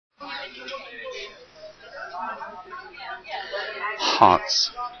Hearts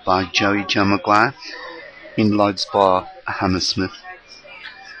by Joey Joe Maguire in Lloyd's Bar, Hammersmith.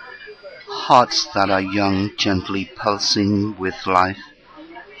 Hearts that are young, gently pulsing with life,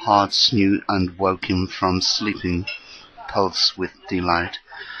 hearts new and woken from sleeping, pulse with delight.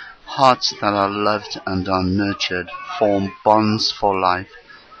 Hearts that are loved and are nurtured, form bonds for life.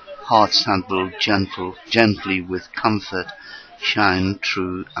 Hearts that will gently with comfort, shine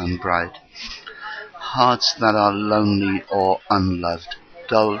true and bright. Hearts that are lonely or unloved,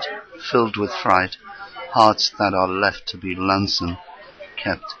 dulled, filled with fright. Hearts that are left to be lonesome,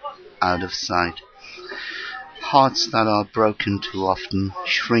 kept out of sight. Hearts that are broken too often,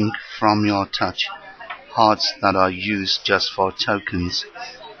 shrink from your touch. Hearts that are used just for tokens,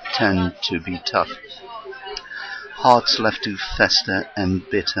 tend to be tough. Hearts left to fester and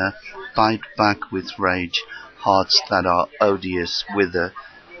bitter, bite back with rage. Hearts that are odious wither,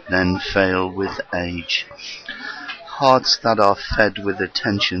 then fail with age. Hearts that are fed with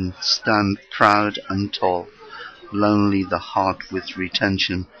attention stand proud and tall. Lonely the heart with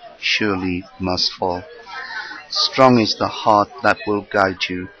retention surely must fall. Strong is the heart that will guide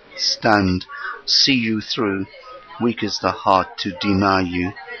you, stand, see you through. Weak is the heart to deny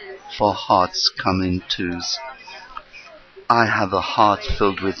you, for hearts come in twos. I have a heart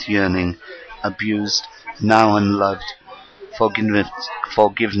filled with yearning, abused, now unloved.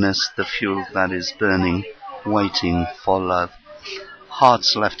 Forgiveness the fuel that is burning, waiting for love.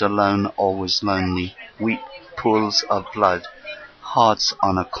 Hearts left alone, always lonely, weep pools of blood. Hearts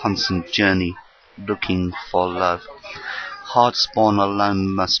on a constant journey, looking for love. Hearts born alone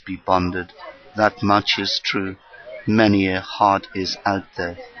must be bonded, that much is true. Many a heart is out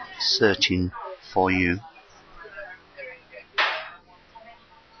there, searching for you.